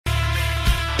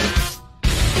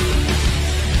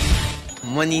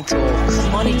Money Talks.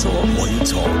 Money Talks. Money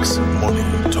Talks. Money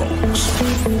Talks.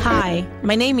 Hi,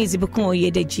 my name is Ibukun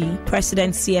Oyedeji,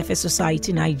 President CFA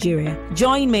Society Nigeria.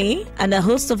 Join me and a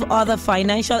host of other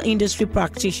financial industry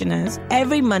practitioners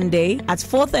every Monday at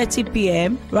 4:30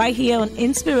 p.m. right here on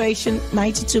Inspiration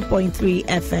 92.3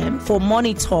 FM for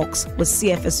Money Talks with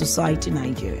CFA Society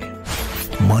Nigeria.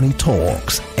 Money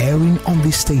Talks, airing on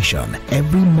this station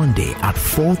every Monday at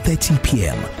 4:30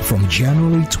 p.m. from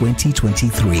January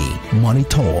 2023. Money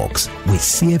Talks with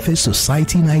CFA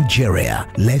Society Nigeria.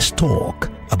 Let's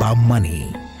talk about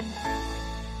money.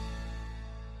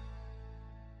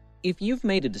 If you've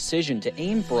made a decision to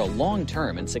aim for a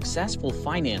long-term and successful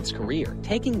finance career,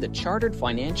 taking the Chartered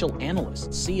Financial Analyst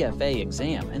CFA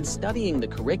exam and studying the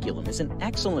curriculum is an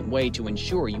excellent way to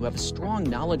ensure you have a strong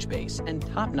knowledge base and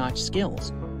top-notch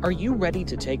skills. Are you ready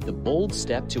to take the bold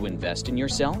step to invest in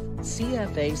yourself?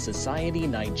 CFA Society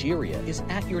Nigeria is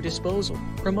at your disposal,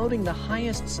 promoting the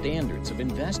highest standards of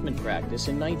investment practice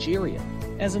in Nigeria.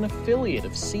 As an affiliate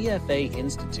of CFA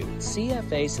Institute,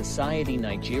 CFA Society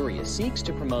Nigeria seeks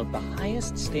to promote the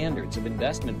highest standards of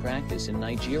investment practice in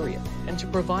Nigeria and to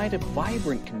provide a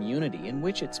vibrant community in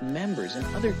which its members and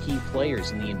other key players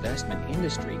in the investment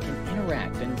industry can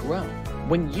interact and grow.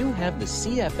 When you have the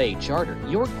CFA Charter,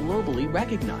 you're globally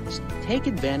recognized. Take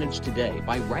advantage today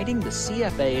by writing the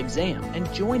CFA exam and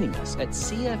joining us at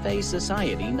CFA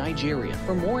Society Nigeria.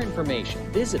 For more information,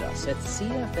 visit us at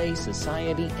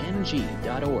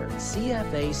cfasocietynG.org.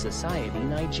 CFA Society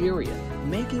Nigeria,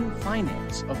 making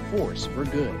finance a force for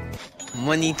good.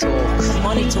 Money Talks.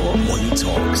 Money Talks. Money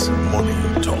Talks. Money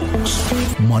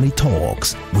Talks. Money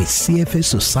Talks with CFA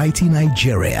Society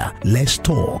Nigeria. Let's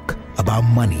talk about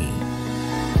money.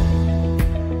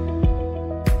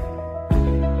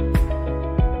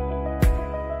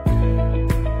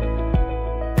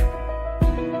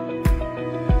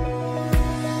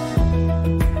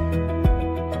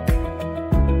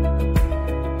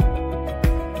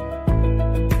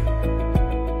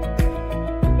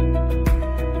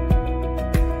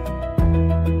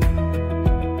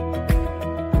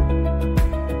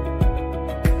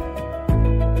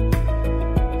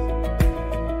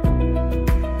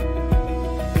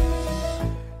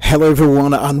 Hello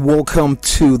everyone and welcome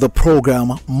to the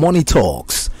program Money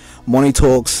Talks. Money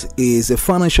Talks is a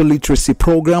financial literacy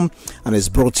program and is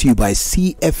brought to you by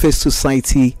CFA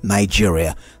Society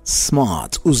Nigeria.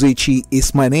 Smart Uzechi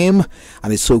is my name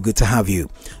and it's so good to have you.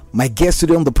 My guest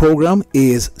today on the program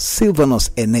is Sylvanus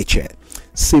Eneche.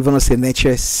 Sylvanus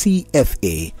Eneche,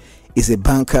 CFA, is a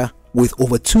banker with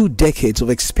over 2 decades of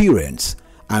experience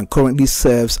and currently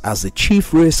serves as the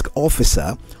Chief Risk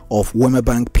Officer of WEMA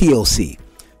Bank Plc.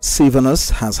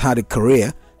 Sylvanus has had a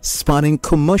career spanning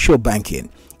commercial banking,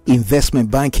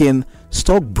 investment banking,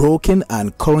 stockbroking,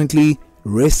 and currently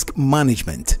risk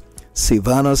management.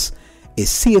 Sylvanus, a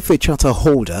CFA charter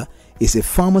holder, is a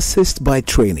pharmacist by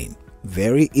training,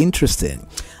 very interesting,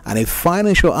 and a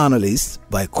financial analyst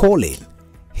by calling.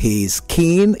 He's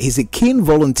a keen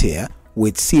volunteer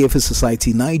with CFA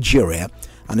Society Nigeria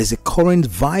and is a current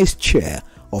vice chair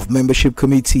of membership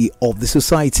committee of the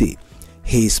society.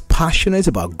 He is passionate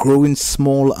about growing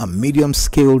small and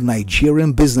medium-scale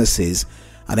Nigerian businesses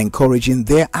and encouraging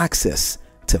their access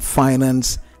to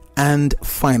finance and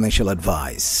financial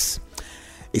advice.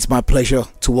 It's my pleasure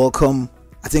to welcome,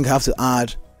 I think I have to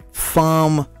add,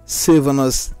 Farm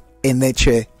Sylvanus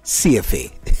Eneche,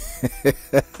 CFA.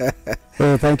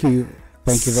 Well, thank you.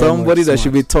 Thank you very Somebody much. that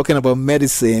should be talking about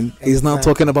medicine is now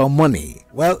talking about money.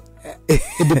 Well, it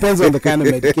depends on the kind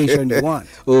of medication you want.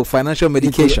 Oh, financial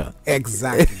medication.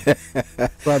 Exactly.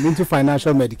 So I'm into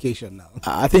financial medication now.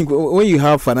 I think when you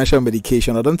have financial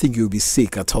medication, I don't think you'll be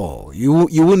sick at all. You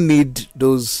won't need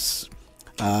those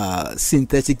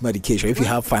synthetic medication if you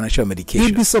have financial medication.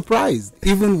 You'd be surprised.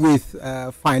 Even with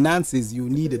finances, you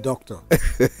need a doctor,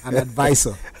 an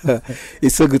advisor.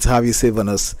 It's so good to have you,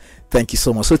 Sylvanus. Thank you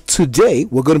so much. So today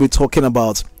we're going to be talking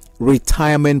about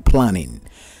retirement planning.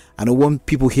 I know when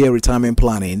people hear retirement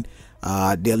planning,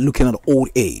 they're looking at old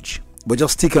age. But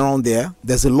just stick around there.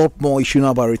 There's a lot more issue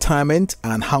now about retirement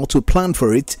and how to plan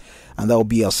for it. And that will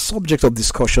be a subject of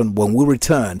discussion when we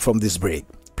return from this break.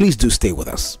 Please do stay with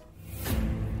us.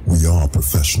 We are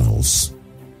professionals.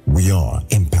 We are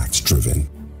impact driven.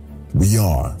 We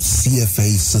are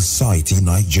CFA Society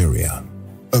Nigeria,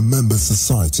 a member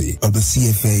society of the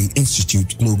CFA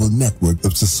Institute Global Network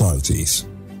of Societies.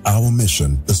 Our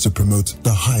mission is to promote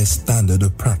the highest standard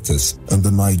of practice in the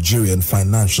Nigerian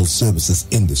financial services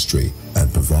industry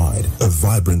and provide a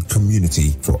vibrant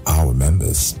community for our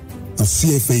members. The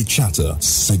CFA Charter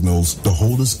signals the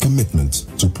holder's commitment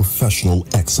to professional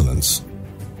excellence.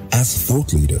 As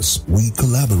thought leaders, we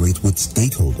collaborate with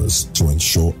stakeholders to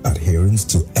ensure adherence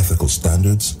to ethical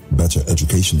standards, better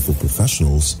education for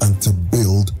professionals, and to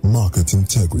build market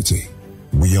integrity.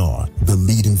 We are the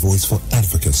leading voice for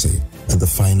advocacy in the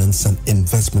finance and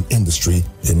investment industry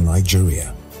in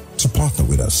Nigeria. To partner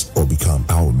with us or become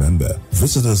our member,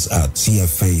 visit us at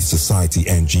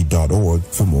cfasocietynг.org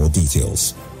for more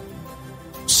details.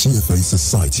 CFA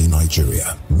Society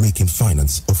Nigeria, making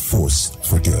finance a force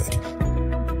for good.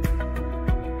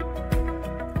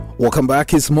 Welcome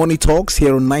back. It's Money Talks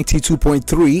here on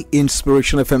 92.3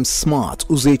 Inspiration FM Smart.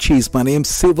 Uzechi is my name.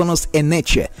 Sylvanus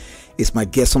Eneche is my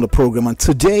guest on the program, and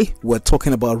today we're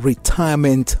talking about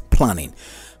retirement planning.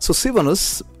 So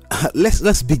Sylvanus,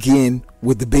 let's begin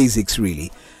with the basics,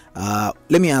 really. Let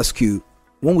me ask you,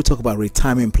 when we talk about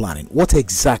retirement planning, what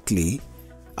exactly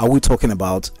are we talking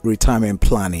about retirement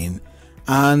planning?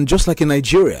 And just like in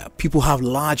Nigeria, people have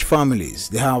large families.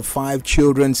 They have 5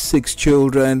 children, 6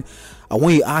 children. And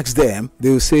when you ask them, they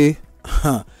will say,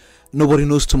 nobody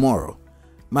knows tomorrow.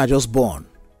 Man just born.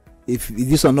 If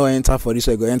this one not enter for this,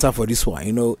 I go enter for this one.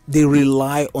 You know, they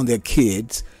rely on their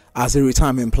kids as a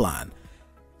retirement plan.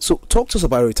 So talk to us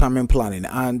about retirement planning.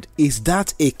 And is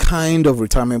that a kind of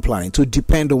retirement planning to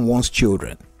depend on one's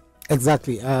children?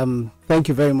 Exactly. Thank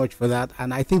you very much for that.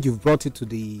 And I think you've brought it to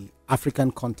the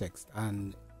African context.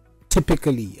 And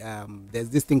typically,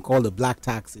 there's this thing called the black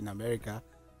tax in America,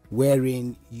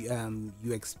 wherein you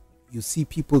see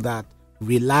people that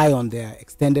rely on their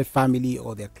extended family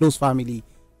or their close family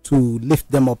to lift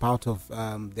them up out of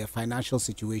their financial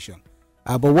situation.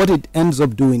 But what it ends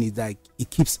up doing is that it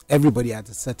keeps everybody at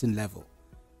a certain level.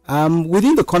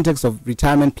 Within the context of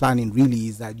retirement planning, really,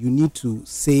 is that you need to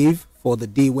save for the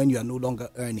day when you are no longer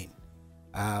earning.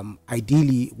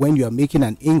 Ideally, when you are making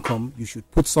an income, you should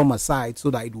put some aside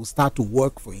so that it will start to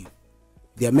work for you.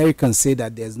 The Americans say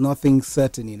that there's nothing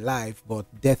certain in life but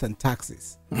death and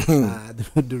taxes.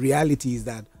 The reality is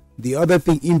that the other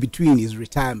thing in between is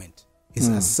retirement. It's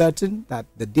as certain that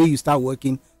the day you start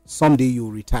working, someday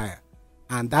you'll retire.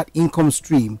 And that income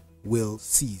stream will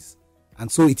cease.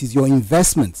 And so it is your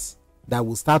investments that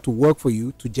will start to work for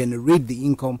you to generate the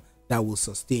income that will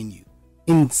sustain you.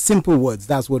 In simple words,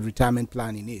 that's what retirement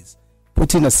planning is.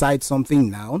 Putting aside something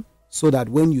now so that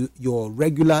when your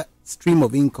regular stream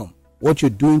of income, what you're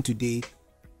doing today,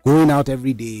 going out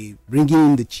every day, bringing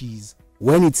in the cheese,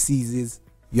 when it ceases,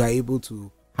 you are able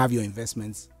to have your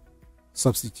investments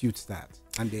substitute that,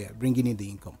 and they are bringing in the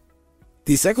income.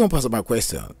 The second part of my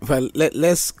question,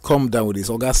 let's come down with this.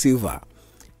 Oga Silva,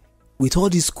 with all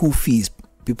these school fees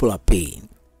people are paying,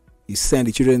 you send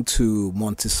the children to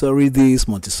Montessori this,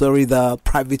 Montessori that,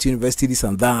 private university this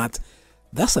and that,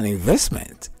 that's an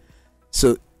investment.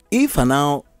 So if I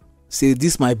now say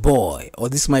this my boy or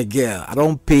this my girl, I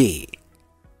don't pay,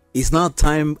 it's now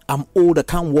time, I'm old, I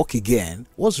can't work again,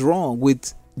 what's wrong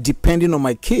with depending on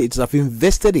my kids I've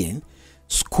invested in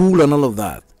school and all of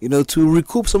that, you know, to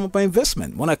recoup some of my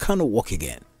investment when I cannot work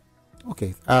again?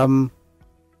 Okay.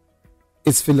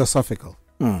 It's philosophical.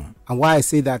 And why I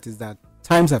say that is that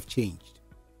times have changed.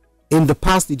 In the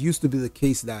past, it used to be the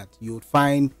case that you would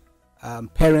find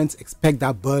parents expect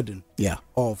that burden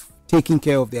of taking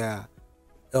care of their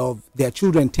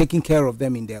children, taking care of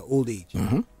them in their old age.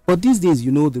 But these days,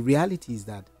 you know, the reality is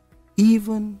that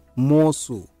even more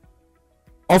so,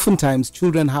 oftentimes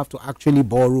children have to actually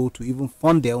borrow to even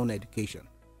fund their own education.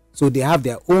 So they have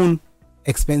their own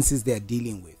expenses they're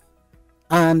dealing with.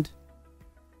 And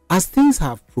as things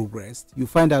have progressed, you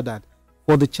find out that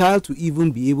for the child to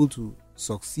even be able to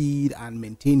succeed and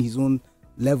maintain his own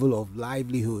level of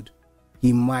livelihood,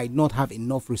 he might not have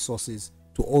enough resources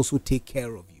to also take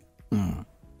care of you.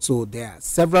 So there are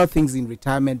several things in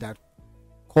retirement that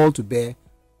call to bear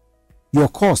your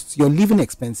costs, your living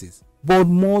expenses, but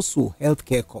more so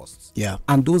healthcare costs.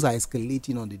 And those are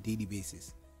escalating on a daily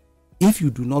basis. If you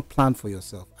do not plan for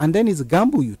yourself, and then it's a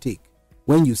gamble you take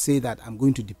when you say that I'm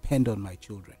going to depend on my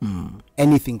children.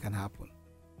 Anything can happen.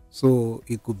 So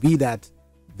it could be that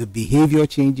the behavior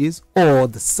changes or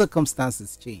the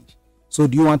circumstances change. So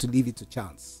do you want to leave it to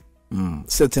chance?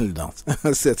 Certainly not.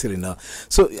 Certainly not.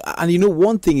 So, and you know,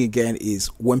 one thing again is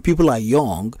when people are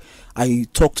young and you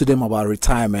talk to them about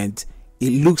retirement, it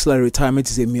looks like retirement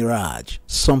is a mirage,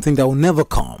 something that will never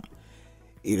come.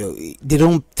 You know, they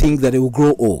don't think that they will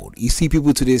grow old. You see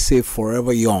people today say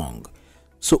forever young.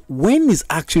 So when is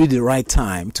actually the right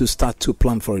time to start to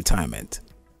plan for retirement?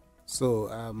 So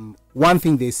one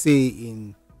thing they say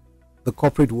in the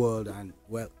corporate world and,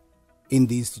 well, in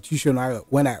the institution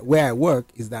where I work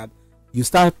is that you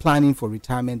start planning for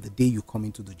retirement the day you come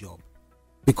into the job,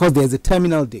 because there's a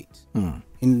terminal date.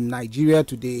 In Nigeria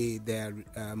today, there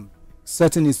are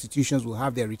certain institutions will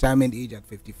have their retirement age at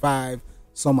 55,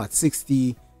 some at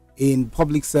 60. In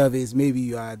public service, maybe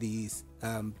you are the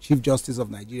Chief Justice of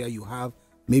Nigeria, you have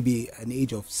maybe an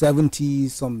age of 70.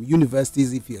 Some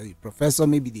universities, if you're a professor,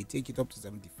 maybe they take it up to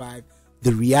 75.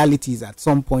 The reality is at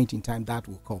some point in time that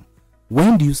will come.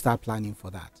 When do you start planning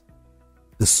for that?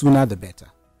 The sooner the better.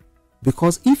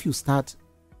 Because if you start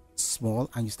small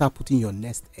and you start putting your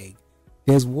nest egg,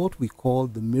 there's what we call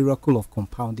the miracle of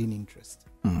compounding interest.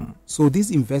 So these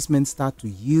investments start to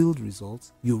yield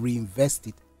results, you reinvest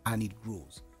it and it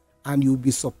grows. And you'll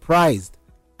be surprised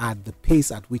at the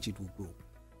pace at which it will grow.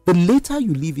 The later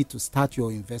you leave it to start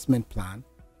your investment plan,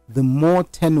 the more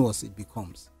tenuous it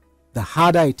becomes. The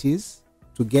harder it is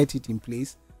to get it in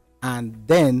place, and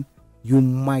then you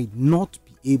might not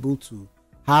be able to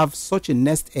have such a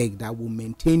nest egg that will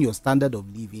maintain your standard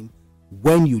of living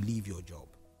when you leave your job.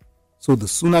 So the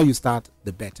sooner you start,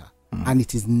 the better. And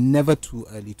it is never too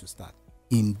early to start.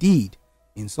 Indeed,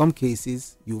 in some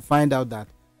cases, you'll find out that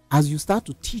as you start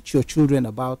to teach your children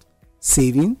about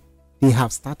saving, they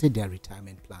have started their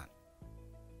retirement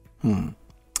plan.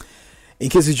 In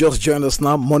case you just joined us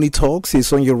now, Money Talks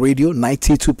is on your radio,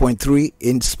 92.3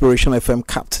 Inspiration FM.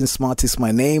 Captain Smart is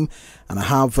my name, and I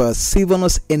have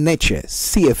Sylvanus Eneche,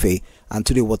 CFA, and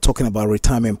today we're talking about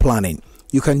retirement planning.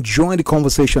 You can join the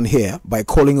conversation here by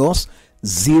calling us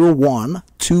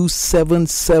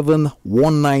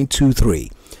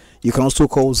 01-277-1923. You can also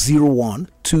call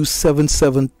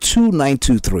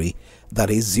 01-277-2923.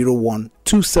 That is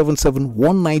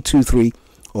 01-277-1923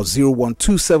 or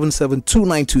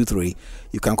 01-277-2923.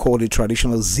 You can call the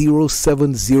traditional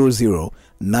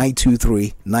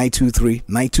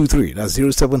 0700-923-923-923. That's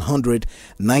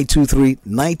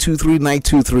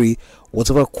 0700-923-923-923.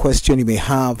 Whatever question you may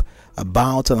have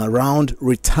about and around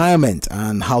retirement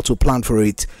and how to plan for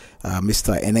it,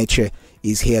 Mr. Eneche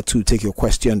is here to take your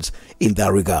questions in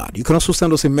that regard. You can also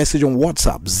send us a message on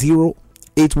WhatsApp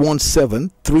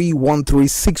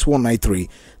 0817-313-6193.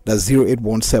 That's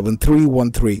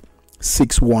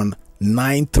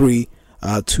 0817-313-6193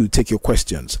 to take your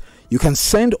questions. You can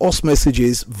send us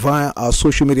messages via our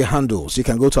social media handles. You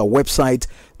can go to our website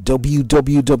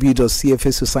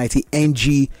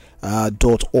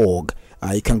www.cfasocietyng.org.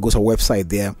 You can go to our website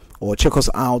there, or check us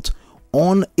out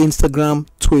on Instagram,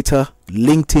 Twitter,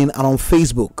 LinkedIn, and on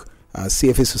Facebook,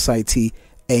 CFA Society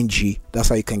NG. That's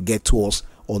how you can get to us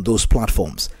on those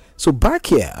platforms. So back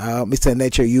here, Mr.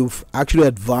 Eneche, you've actually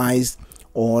advised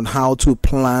on how to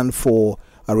plan for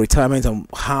a retirement and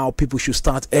how people should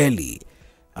start early.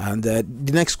 And the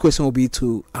next question will be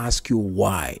to ask you,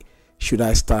 why should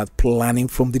I start planning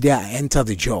from the day I enter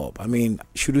the job? I mean,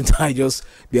 shouldn't I just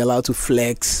be allowed to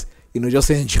flex, just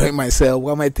enjoy myself?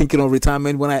 Why am I thinking of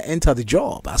retirement when I enter the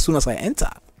job, as soon as I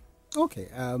enter? Okay,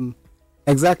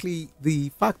 exactly. The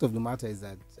fact of the matter is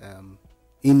that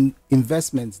in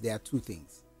investments, there are two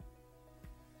things.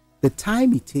 The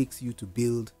time it takes you to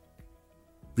build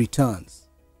returns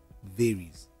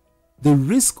varies. The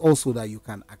risk also that you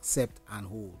can accept and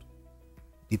hold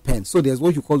depends. So there's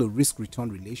what you call a risk-return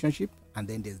relationship, and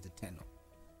then there's the tenor.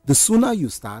 The sooner you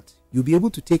start, you'll be able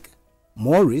to take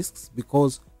more risks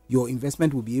because your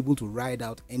investment will be able to ride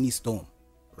out any storm,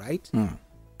 right?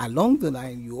 Along the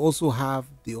line, you also have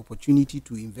the opportunity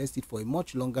to invest it for a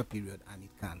much longer period, and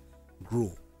it can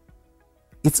grow.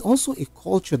 It's also a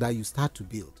culture that you start to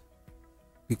build,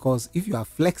 because if you are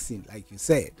flexing, like you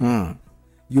said,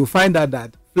 you'll find out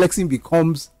that flexing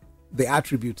becomes the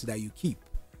attribute that you keep.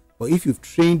 But if you've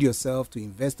trained yourself to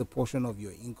invest a portion of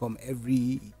your income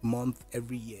every month,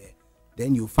 every year,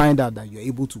 then you'll find out that you're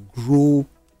able to grow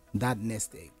that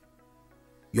nest egg.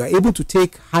 You are able to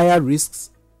take higher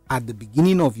risks at the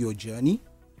beginning of your journey,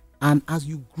 and as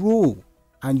you grow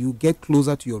and you get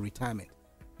closer to your retirement,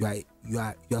 you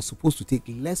are supposed to take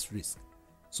less risk.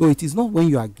 So it is not when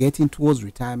you are getting towards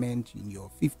retirement in your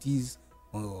 50s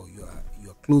or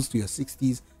you're close to your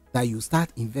 60s that you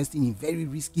start investing in very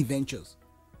risky ventures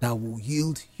that will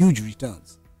yield huge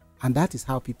returns. And that is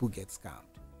how people get scammed.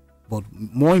 But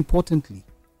more importantly,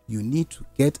 you need to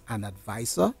get an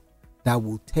advisor that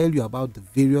will tell you about the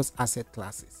various asset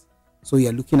classes. So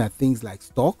you're looking at things like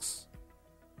stocks,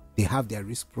 they have their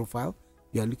risk profile.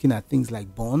 You're looking at things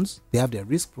like bonds, they have their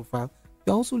risk profile.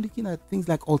 You're also looking at things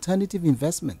like alternative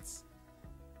investments,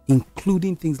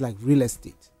 including things like real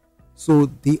estate. So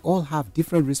they all have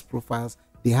different risk profiles.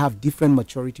 They have different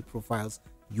maturity profiles.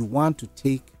 You want to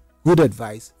take good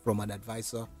advice from an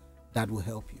advisor that will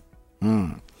help you.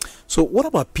 So what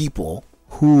about people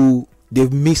who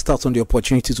they've missed out on the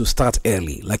opportunity to start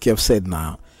early, like you have said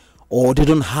now, or they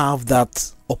don't have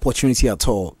that opportunity at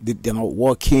all? They're not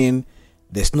working,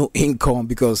 there's no income,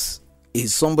 because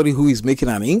is somebody who is making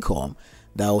an income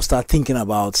that will start thinking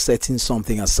about setting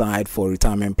something aside for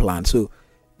retirement plan. So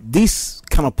these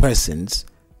kind of persons,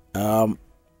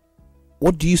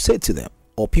 what do you say to them?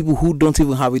 Or people who don't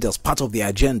even have it as part of the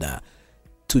agenda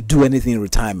to do anything in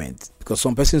retirement? Because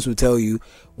some persons will tell you,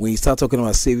 when you start talking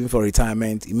about saving for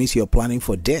retirement, it means you're planning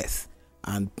for death.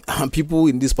 And people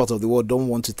in this part of the world don't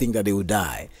want to think that they will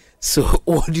die. So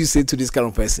what do you say to this kind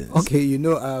of persons? Okay,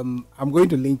 I'm going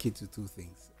to link it to two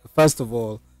things. First of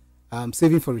all,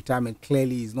 saving for retirement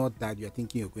clearly is not that you're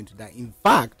thinking you're going to die. In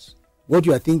fact, what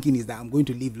you are thinking is that I'm going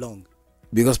to live long.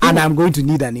 And I'm going to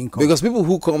need an income. Because people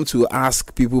who come to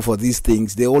ask people for these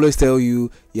things, they always tell you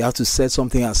have to set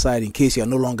something aside in case you're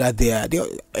no longer there.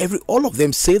 All of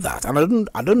them say that, and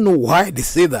I don't know why they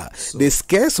say that. So, they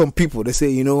scare some people. They say,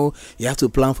 you have to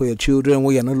plan for your children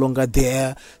when you're no longer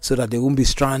there, so that they won't be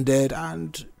stranded.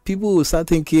 And people will start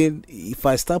thinking, if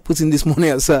I start putting this money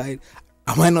aside,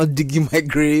 am I not digging my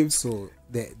grave? So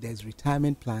there's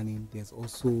retirement planning. There's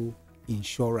also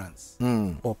insurance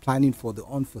or planning for the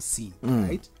unforeseen,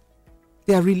 right?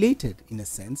 They are related in a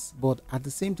sense, but at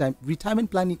the same time,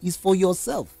 retirement planning is for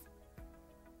yourself.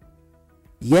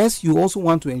 Yes, you also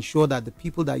want to ensure that the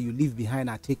people that you leave behind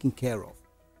are taken care of.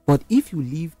 But if you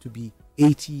live to be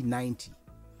 80, 90,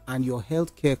 and your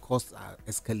healthcare costs are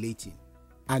escalating,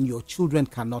 and your children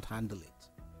cannot handle it,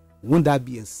 wouldn't that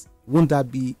be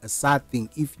a sad thing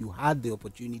if you had the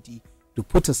opportunity to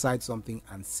put aside something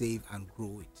and save and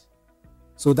grow it?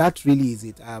 So that really is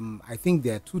it. I think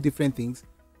there are two different things,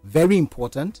 very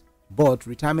important, but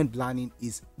retirement planning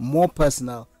is more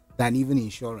personal than even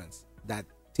insurance that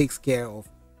takes care of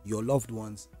your loved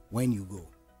ones when you go.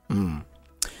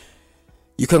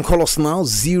 You can call us now,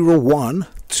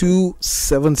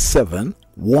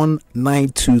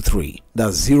 01277-1923.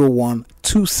 That's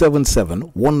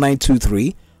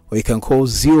 01277-1923. Or you can call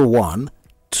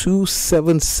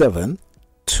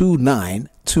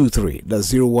 01277-2923.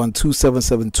 That's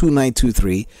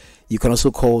 01277-2923. You can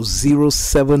also call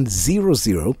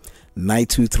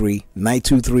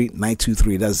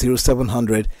 0700-923-923. That's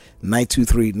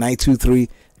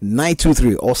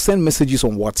 0700-923-923. Or send messages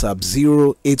on WhatsApp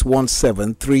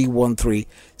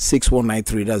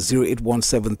 0817-313-6193. That's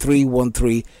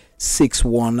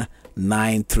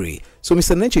 0817-313-6193. So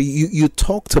Mr. Eneche, you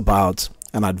talked about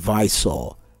an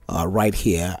advisor right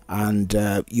here, and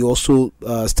you also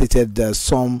stated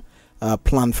some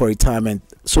plan for retirement.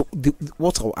 So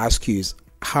what I'll ask you is,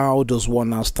 how does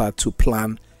one now start to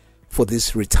plan for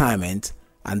this retirement,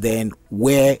 and then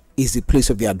where is the place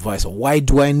of the advisor? Why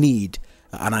do I need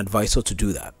an advisor to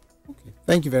do that? Okay,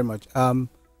 thank you very much.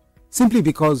 Simply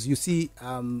because you see,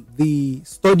 the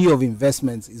study of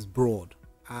investments is broad,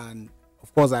 and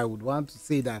of course I would want to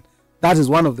say that is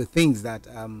one of the things that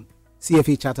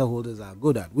CFA charter holders are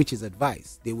good at, which is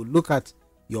advice. They will look at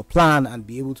your plan and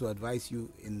be able to advise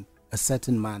you in a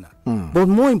certain manner. But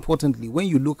more importantly, when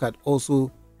you look at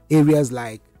also areas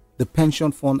like the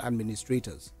pension fund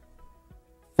administrators,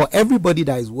 for everybody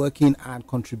that is working and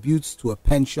contributes to a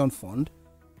pension fund,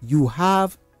 you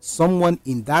have someone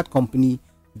in that company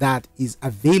that is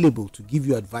available to give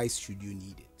you advice should you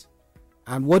need it.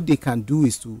 And what they can do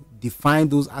is to define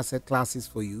those asset classes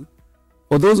for you.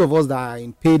 For those of us that are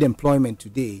in paid employment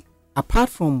today, apart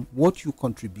from what you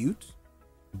contribute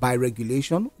by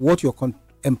regulation, what your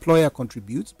employer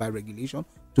contributes by regulation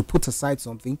to put aside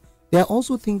something, there are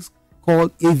also things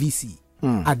called AVC,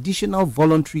 additional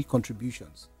voluntary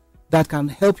contributions, that can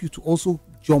help you to also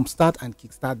jumpstart and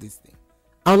kickstart this thing.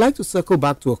 I would like to circle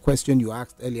back to a question you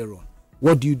asked earlier on.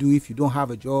 What do you do if you don't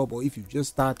have a job, or if you've just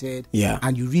started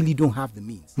and you really don't have the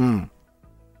means?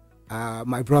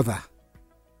 My brother,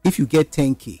 if you get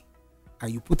 10K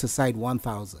and you put aside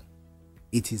 1,000,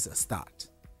 it is a start.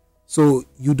 So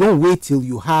you don't wait till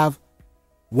you have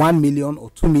 1 million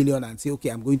or 2 million and say, okay,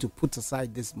 I'm going to put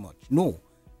aside this much. No,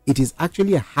 it is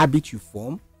actually a habit you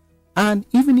form. And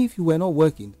even if you were not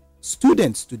working,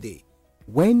 students today,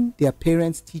 when their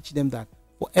parents teach them that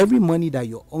for every money that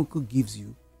your uncle gives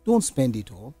you, don't spend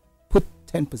it all, put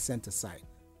 10% aside.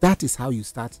 That is how you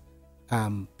start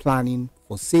planning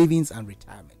for savings and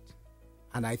retirement.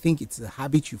 And I think it's a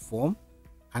habit you form.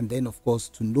 And then, of course,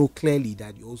 to know clearly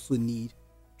that you also need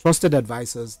trusted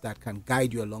advisors that can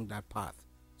guide you along that path,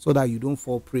 so that you don't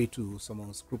fall prey to some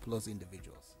unscrupulous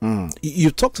individuals.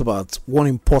 You talked about one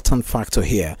important factor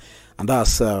here, and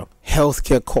that's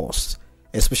healthcare costs,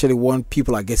 especially when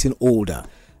people are getting older.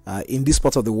 In this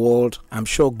part of the world, I'm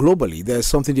sure globally, there's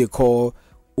something they call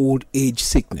old age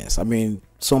sickness. I mean,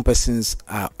 some persons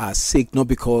are sick not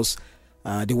because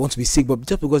they want to be sick, but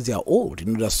just because they are old.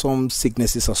 There's some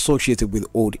sicknesses associated with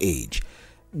old age.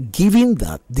 given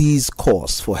that these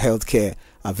costs for healthcare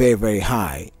are very, very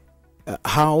high,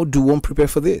 how do one prepare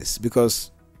for this?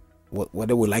 Because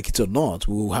whether we like it or not,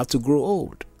 we will have to grow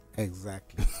old.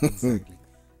 Exactly.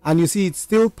 And you see, it's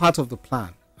still part of the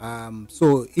plan.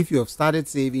 So if you have started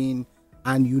saving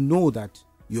and you know that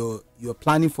you're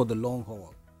planning for the long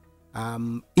haul,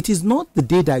 it is not the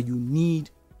day that you need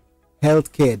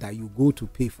healthcare that you go to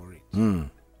pay for it.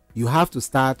 You have to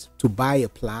start to buy a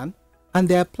plan, and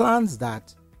there are plans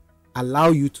that allow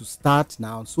you to start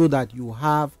now so that you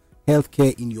have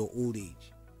healthcare in your old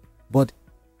age. But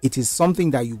it is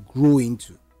something that you grow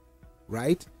into,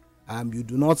 right? You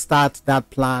do not start that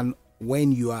plan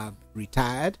when you are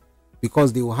retired,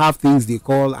 because they will have things they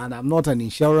call, and I'm not an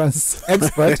insurance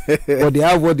expert, but they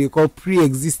have what they call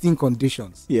pre-existing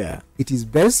conditions. Yeah. It is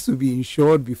best to be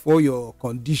insured before your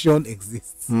condition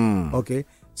exists. Okay.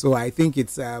 So I think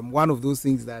it's one of those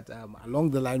things that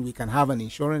along the line we can have an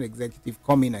insurance executive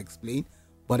come in and explain.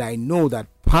 But I know that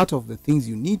part of the things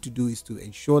you need to do is to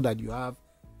ensure that you have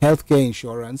healthcare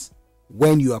insurance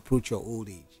when you approach your old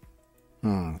age.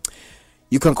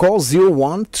 You can call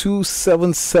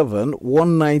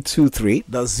 012771923.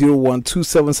 That's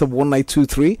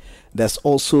 012771923. That's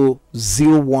also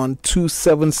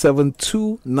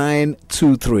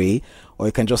 012772923. Or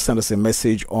you can just send us a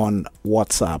message on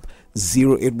WhatsApp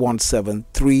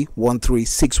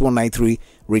 0817-313-6193.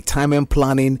 Retirement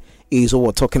planning is what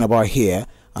we're talking about here.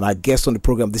 And our guest on the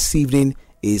program this evening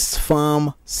is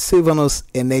Farm Sylvanus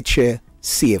Eneche,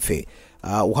 CFA.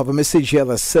 We'll have a message here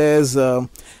that says,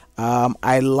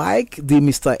 I like the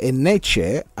Mr.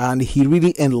 Eneche, and he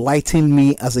really enlightened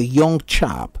me as a young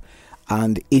chap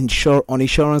and on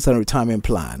insurance and retirement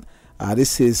plan.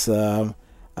 This is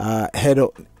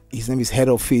his name is Head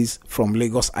Office from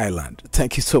Lagos Island.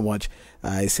 Thank you so much.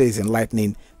 It says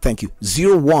enlightening. Thank you.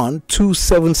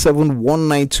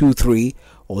 012771923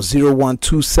 or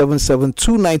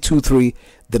 012772923.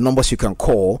 The numbers you can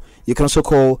call. You can also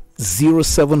call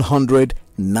 0700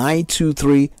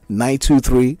 923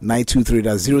 923 923.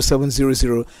 That's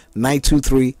 0700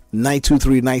 923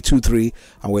 923 923.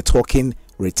 And we're talking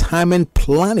retirement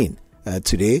planning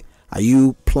today. Are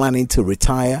you planning to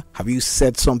retire? Have you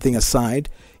set something aside?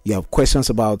 You have questions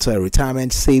about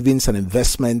retirement, savings, and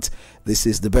investment. This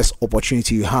is the best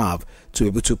opportunity you have to be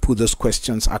able to put those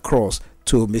questions across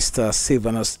to Mr.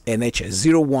 Sylvanus Eneche.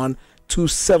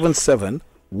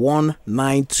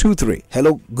 012771923.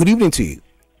 Hello, good evening to you.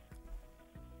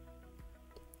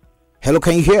 Hello,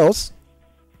 can you hear us?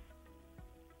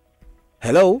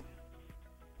 Hello?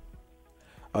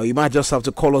 You might just have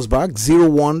to call us back.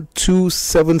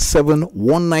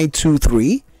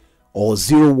 012771923 or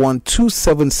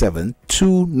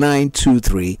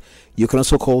 012772923. You can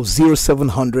also call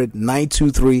 0700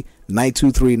 923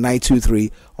 923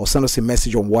 923 or send us a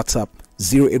message on WhatsApp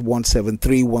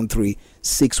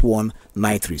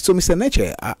 0817-313-6193. So, Mr.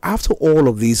 Eneche, after all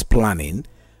of this planning,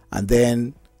 and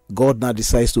then God now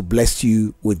decides to bless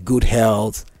you with good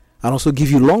health and also give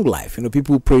you long life. You know,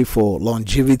 people pray for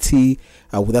longevity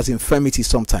without infirmity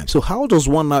sometimes. So how does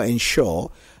one now ensure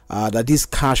that this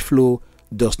cash flow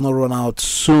does not run out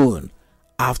soon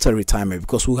after retirement?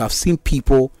 Because we have seen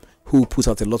people who put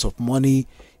out a lot of money,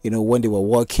 you know, when they were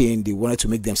working, they wanted to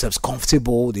make themselves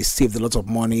comfortable, they saved a lot of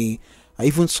money.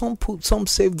 Even some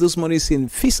save those monies in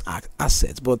fixed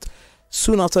assets, but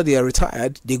soon after they are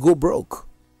retired, they go broke.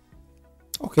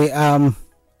 Okay,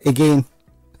 again,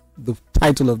 the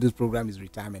title of this program is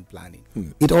retirement planning.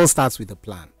 It all starts with a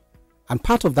plan. And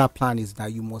part of that plan is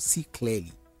that you must see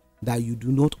clearly that you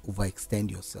do not overextend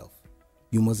yourself.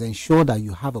 You must ensure that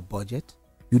you have a budget.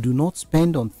 You do not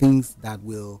spend on things that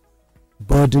will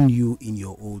burden you in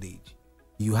your old age.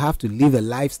 You have to live a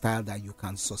lifestyle that you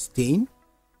can sustain.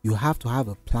 You have to have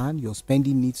a plan. Your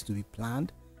spending needs to be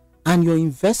planned. And your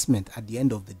investment at the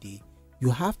end of the day,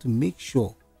 you have to make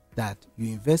sure that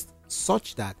you invest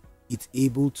such that it's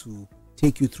able to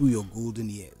take you through your golden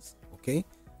years. Okay,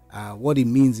 what it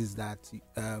means is that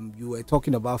you were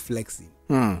talking about flexing.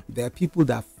 There are people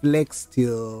that flex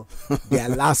till their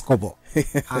last kobo,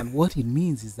 and what it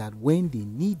means is that when they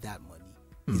need that money,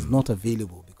 it's not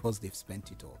available because they've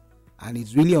spent it all. And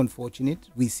it's really unfortunate.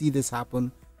 We see this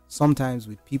happen sometimes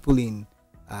with people in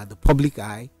the public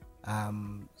eye,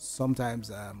 sometimes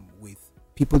with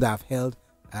people that have held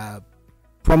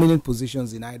prominent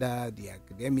positions in either the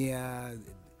academia,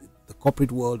 the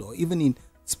corporate world, or even in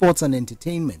sports and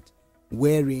entertainment,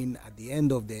 wherein at the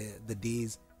end of the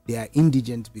days they are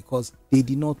indigent because they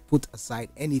did not put aside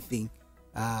anything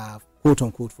quote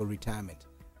unquote for retirement.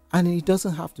 And it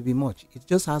doesn't have to be much. It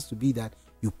just has to be that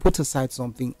you put aside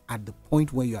something at the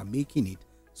point where you are making it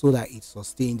so that it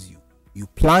sustains you. You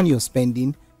plan your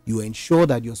spending. You ensure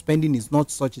that your spending is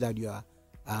not such that you are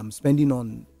spending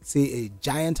on, say, a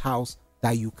giant house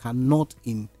that you cannot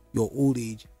in your old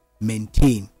age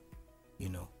maintain,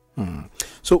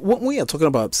 So when we are talking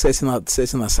about setting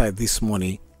aside this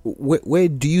money, where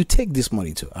do you take this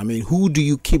money to? I mean, who do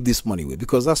you keep this money with?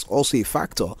 Because that's also a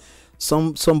factor.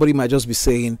 Somebody might just be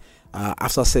saying,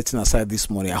 after setting aside this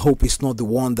money, I hope it's not the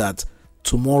one that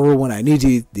tomorrow when I need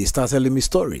it, they start telling me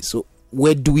stories. So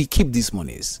where do we keep these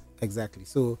monies? Exactly.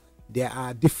 So there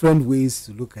are different ways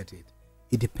to look at it.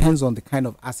 It depends on the kind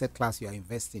of asset class you are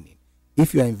investing in.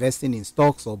 If you are investing in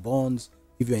stocks or bonds,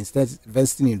 if you are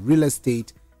investing in real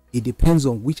estate, it depends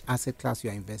on which asset class you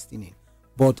are investing in.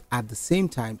 But at the same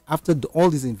time, after all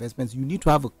these investments, you need to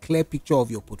have a clear picture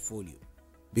of your portfolio,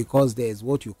 because there is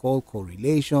what you call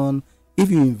correlation.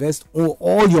 If you invest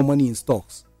all your money in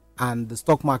stocks and the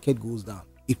stock market goes down,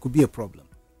 it could be a problem.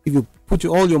 If you put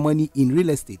all your money in real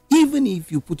estate, even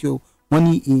if you put your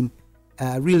money in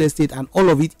real estate and all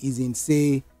of it is in,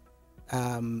 say,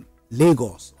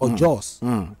 Lagos or Jos,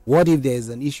 what if there is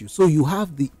an issue? So you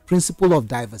have the principle of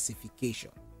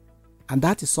diversification, and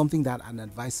that is something that an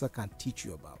advisor can teach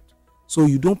you about. So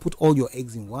you don't put all your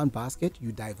eggs in one basket,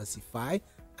 you diversify,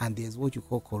 and there's what you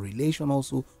call correlation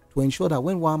also, to ensure that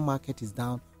when one market is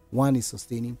down, one is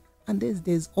sustaining. And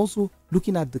there's also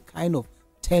looking at the kind of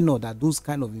tenor that those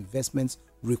kind of investments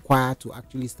require to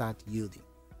actually start yielding.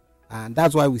 And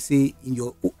that's why we say in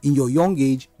your young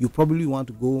age, you probably want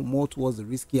to go more towards the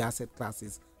risky asset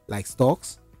classes like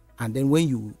stocks. And then when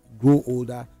you grow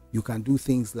older, you can do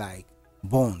things like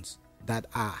bonds that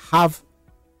have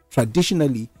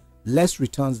traditionally less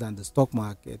returns than the stock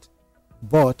market,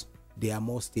 but they are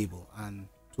more stable. And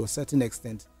to a certain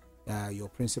extent, your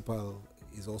principal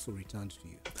is also returned to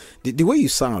you. The way you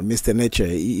sound, Mr.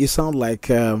 Eneche, you sound like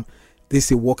this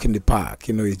is a walk in the park.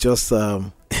 It's just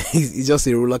it's just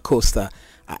a roller coaster.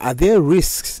 Are there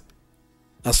risks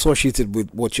associated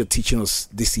with what you're teaching us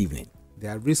this evening?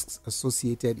 There are risks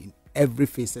associated in every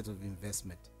facet of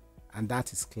investment, and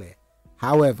that is clear.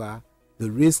 However,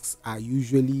 the risks are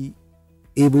usually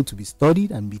able to be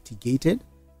studied and mitigated,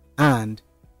 and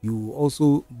you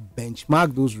also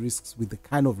benchmark those risks with the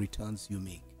kind of returns you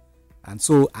make. And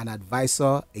so an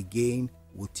advisor, again,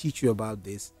 will teach you about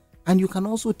this. And you can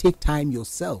also take time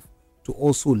yourself to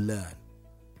also learn.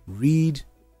 Read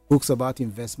books about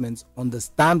investments,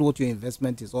 understand what your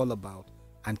investment is all about,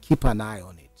 and keep an eye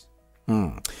on it.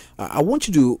 I want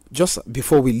you to, just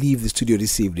before we leave the studio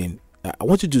this evening, I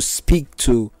want you to speak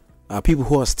to people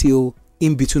who are still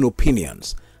in between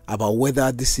opinions about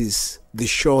whether this is the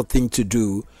sure thing to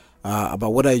do,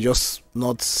 about whether you just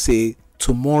not say,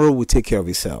 tomorrow will take care of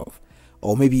itself.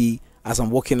 Or maybe as I'm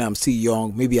working, I'm still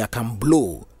young, maybe I can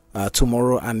blow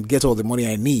tomorrow and get all the money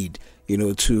I need,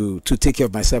 to take care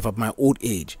of myself at my old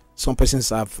age. Some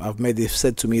persons I've met, they've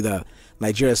said to me that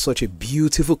Nigeria is such a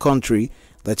beautiful country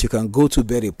that you can go to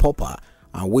bed a pauper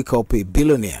and wake up a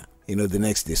billionaire, the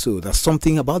next day. So that's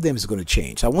something about them is going to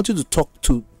change. I want you to talk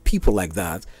to people like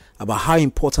that about how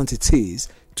important it is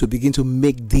to begin to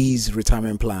make these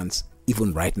retirement plans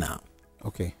even right now.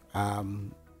 Okay.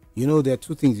 There are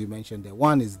two things you mentioned there.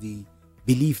 One is the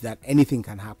belief that anything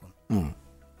can happen.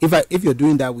 If you're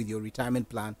doing that with your retirement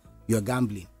plan, you're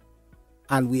gambling.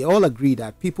 And we all agree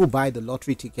that people buy the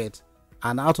lottery ticket,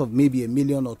 and out of maybe 1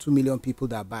 million or 2 million people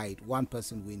that buy it, one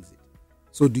person wins it.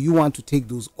 So do you want to take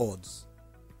those odds?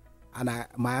 And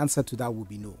my answer to that would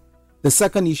be no. The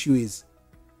second issue is,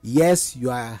 yes,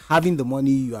 you are having the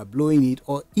money, you are blowing it,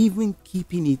 or even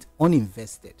keeping it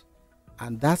uninvested.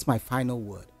 And that's my final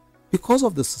word. Because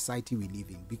of the society we live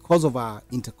in, because of our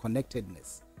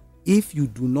interconnectedness, if you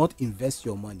do not invest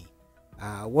your money,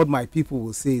 what my people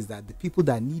will say is that the people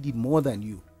that need it more than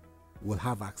you will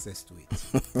have access to it.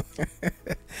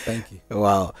 Thank you.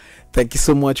 Wow. Thank you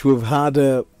so much. We've had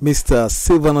Mr.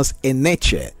 Sylvanus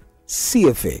Eneche,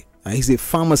 CFA. He's a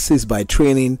pharmacist by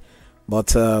training,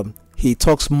 but he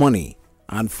talks money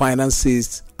and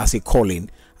finances as a calling.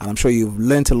 And I'm sure you've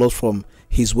learned a lot from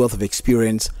his wealth of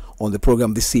experience on the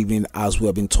program this evening as we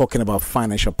have been talking about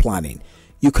financial planning.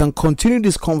 You can continue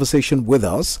this conversation with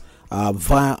us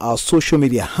via our social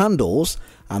media handles.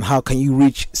 And how can you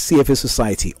reach CFA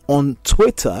Society? On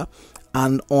Twitter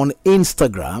and on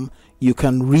Instagram, you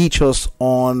can reach us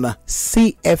on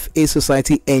CFA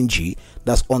Society NG.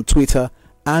 That's on Twitter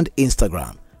and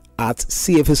Instagram, at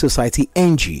CFA Society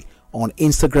NG on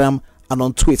Instagram and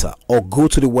on Twitter, or go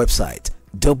to the website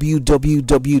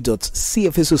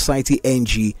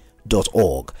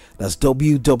www.cfasocietynG.org. That's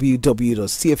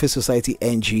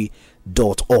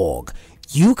www.cfasocietynG.org.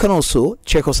 You can also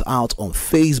check us out on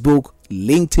Facebook,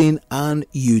 LinkedIn, and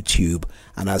YouTube,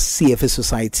 and as CFA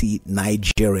Society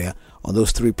Nigeria on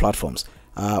those 3 platforms.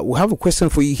 We have a question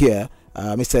for you here.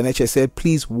 Mr. Eneche said,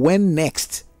 please, when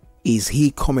next is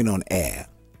he coming on air?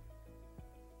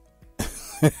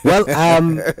 Well,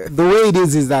 the way it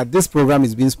is that this program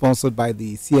is being sponsored by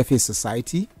the CFA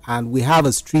Society, and we have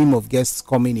a stream of guests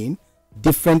coming in,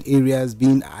 different areas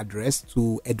being addressed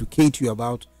to educate you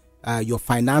about your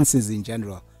finances in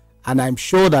general. And I'm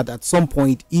sure that at some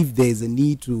point, if there's a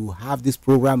need to have this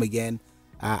program again,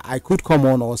 I could come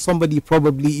on, or somebody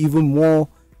probably even more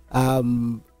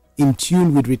in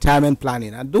tune with retirement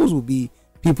planning. And those will be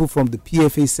people from the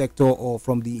PFA sector or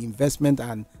from the investment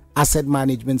and asset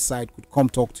management side could come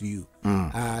talk to you.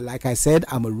 Like I said,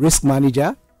 I'm a risk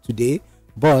manager today,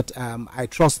 but I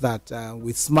trust that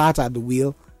with Smart at the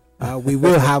wheel, we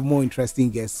will have more interesting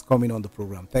guests coming on the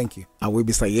program. Thank you. And we'll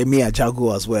be Yemi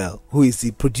Ajago as well, who is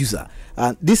the producer.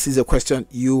 And this is a question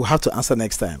you have to answer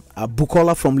next time.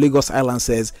 Bukola from Lagos Island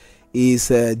says, is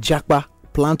Jakpa,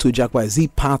 plan to Jakpa, is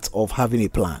it part of having a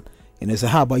plan? And I say,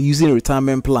 how about using a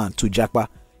retirement plan to Jakpa?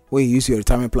 When you use your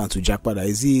retirement plan to Jakpa,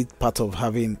 is it part of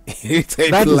having a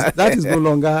retirement plan? That is no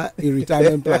longer a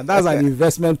retirement plan. That's an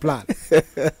investment plan.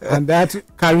 And that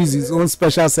carries its own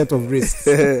special set of risks.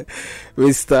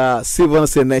 Mr.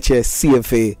 Sylvanus Eneche,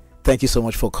 CFA, thank you so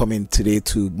much for coming today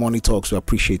to Money Talks. We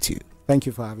appreciate you. Thank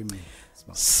you for having me.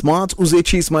 Smart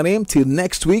Uzechi is my name. Till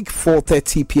next week,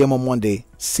 4:30 p.m. on Monday.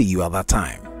 See you at that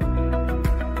time.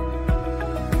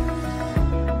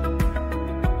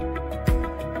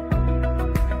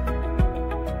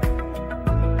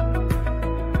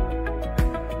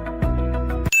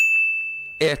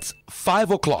 It's 5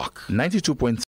 o'clock. 92.3